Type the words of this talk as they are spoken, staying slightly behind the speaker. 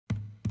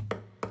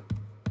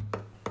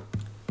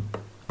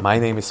My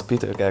name is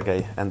Peter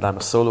Gergely and I'm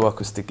a solo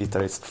acoustic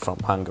guitarist from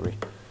Hungary.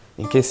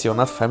 In case you're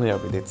not familiar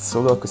with it,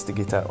 solo acoustic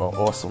guitar, or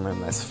also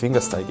known as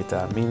fingerstyle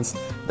guitar, means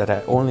that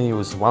I only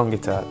use one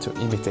guitar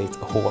to imitate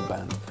a whole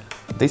band.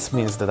 This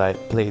means that I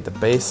play the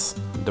bass,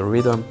 the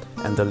rhythm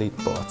and the lead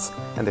parts,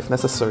 and if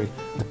necessary,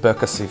 the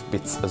percussive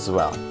bits as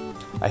well.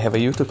 I have a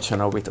YouTube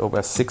channel with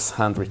over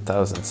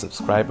 600,000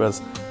 subscribers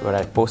where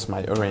I post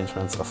my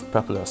arrangements of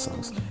popular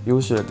songs,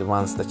 usually the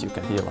ones that you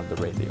can hear on the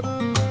radio.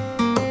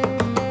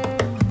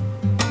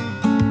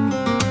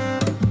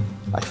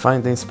 I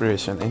find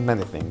inspiration in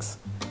many things.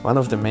 One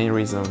of the main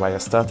reasons why I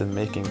started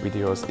making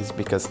videos is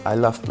because I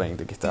love playing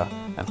the guitar,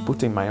 and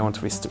putting my own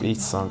twist to each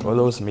song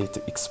allows me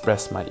to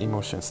express my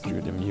emotions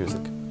through the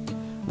music.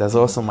 There's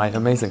also my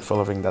amazing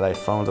following that I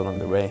found along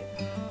the way,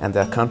 and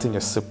their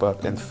continuous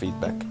support and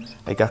feedback.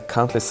 I got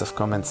countless of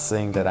comments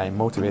saying that I'm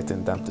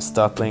motivating them to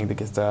start playing the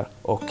guitar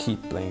or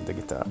keep playing the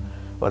guitar,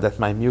 or that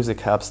my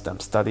music helps them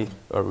study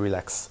or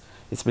relax.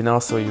 It's been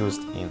also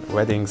used in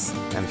weddings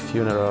and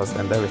funerals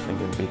and everything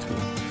in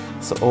between.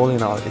 So all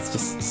in all, it's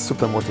just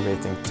super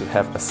motivating to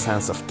have a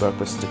sense of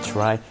purpose to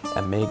try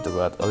and make the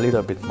world a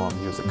little bit more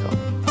musical.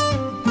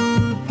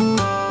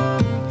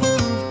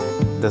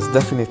 There's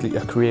definitely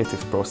a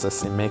creative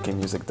process in making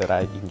music that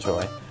I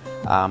enjoy.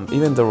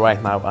 Even though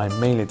right now I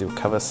mainly do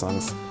cover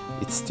songs,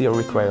 it still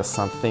requires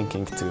some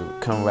thinking to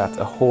convert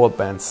a whole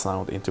band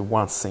sound into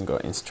one single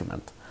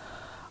instrument.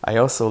 I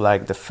also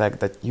like the fact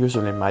that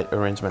usually my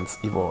arrangements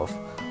evolve.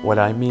 What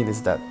I mean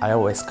is that I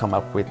always come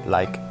up with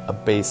like a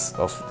base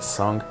of the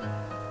song,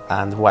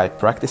 and while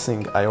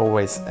practicing I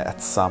always add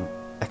some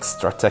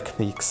extra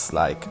techniques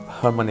like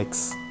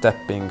harmonics,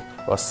 tapping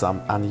or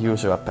some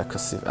unusual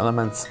percussive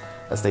elements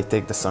as they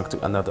take the song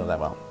to another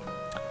level.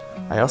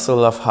 I also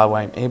love how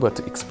I'm able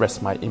to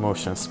express my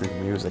emotions through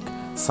music,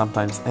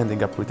 sometimes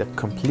ending up with a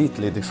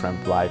completely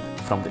different vibe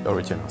from the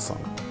original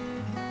song.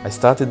 I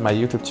started my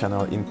YouTube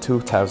channel in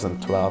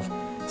 2012,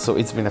 so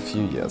it's been a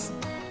few years.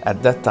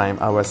 At that time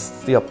I was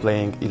still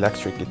playing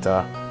electric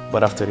guitar,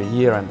 but after a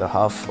year and a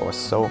half or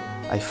so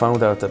I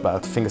found out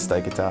about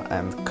fingerstyle guitar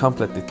and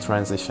completely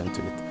transitioned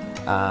to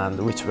it, and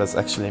which was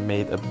actually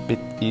made a bit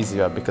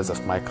easier because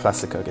of my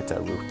classical guitar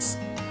roots.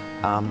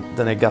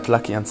 Then I got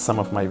lucky and some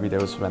of my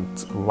videos went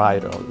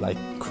viral like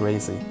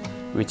crazy,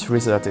 which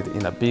resulted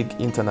in a big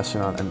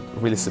international and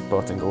really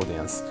supporting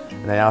audience.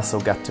 And I also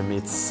got to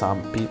meet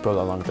some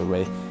people along the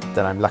way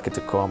that I'm lucky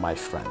to call my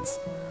friends.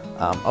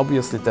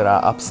 Obviously there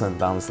are ups and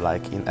downs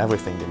like in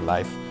everything in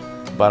life,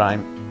 but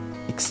I'm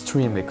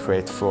extremely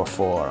grateful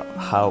for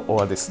how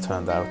all this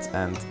turned out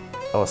and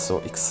also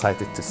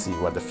excited to see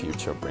what the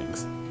future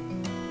brings.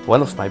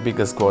 One of my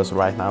biggest goals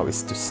right now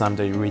is to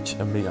someday reach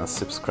 1 million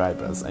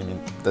subscribers. I mean,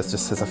 that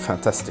just has a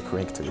fantastic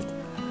ring to it.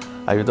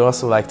 I would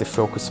also like to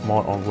focus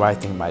more on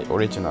writing my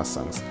original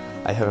songs.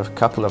 I have a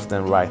couple of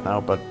them right now,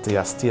 but they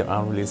are still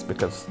unreleased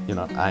because,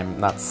 I'm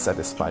not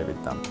satisfied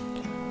with them.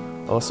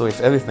 Also,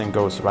 if everything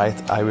goes right,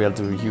 I will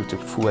do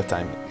YouTube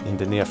full-time in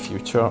the near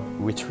future,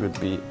 which would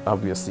be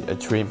obviously a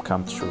dream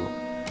come true.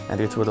 And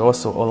it would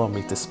also allow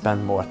me to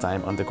spend more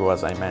time on the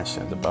goals I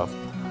mentioned above.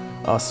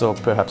 Also,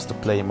 perhaps to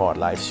play more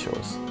live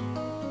shows.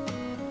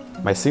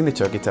 My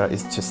signature guitar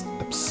is just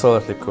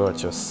absolutely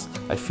gorgeous.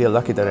 I feel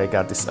lucky that I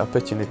got this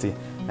opportunity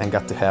and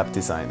got to help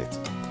design it.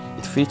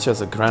 It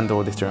features a grand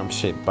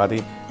auditorium-shaped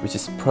body, which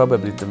is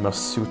probably the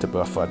most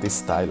suitable for this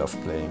style of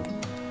playing.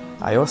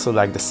 I also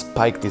like the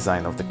spike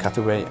design of the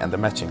cutaway and the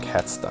matching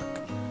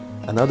headstock.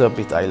 Another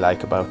bit I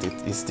like about it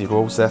is the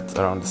rosette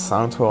around the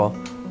sound hole.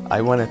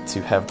 I wanted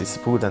to have this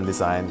wooden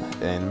design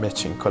in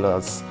matching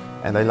colors,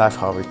 and I love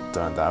how it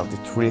turned out.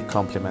 It really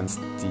complements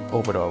the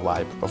overall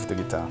vibe of the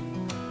guitar.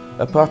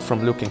 Apart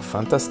from looking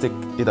fantastic,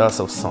 it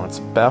also sounds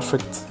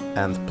perfect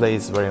and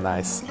plays very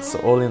nice, so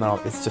all in all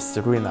it's just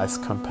a really nice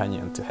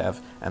companion to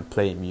have and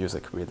play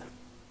music with.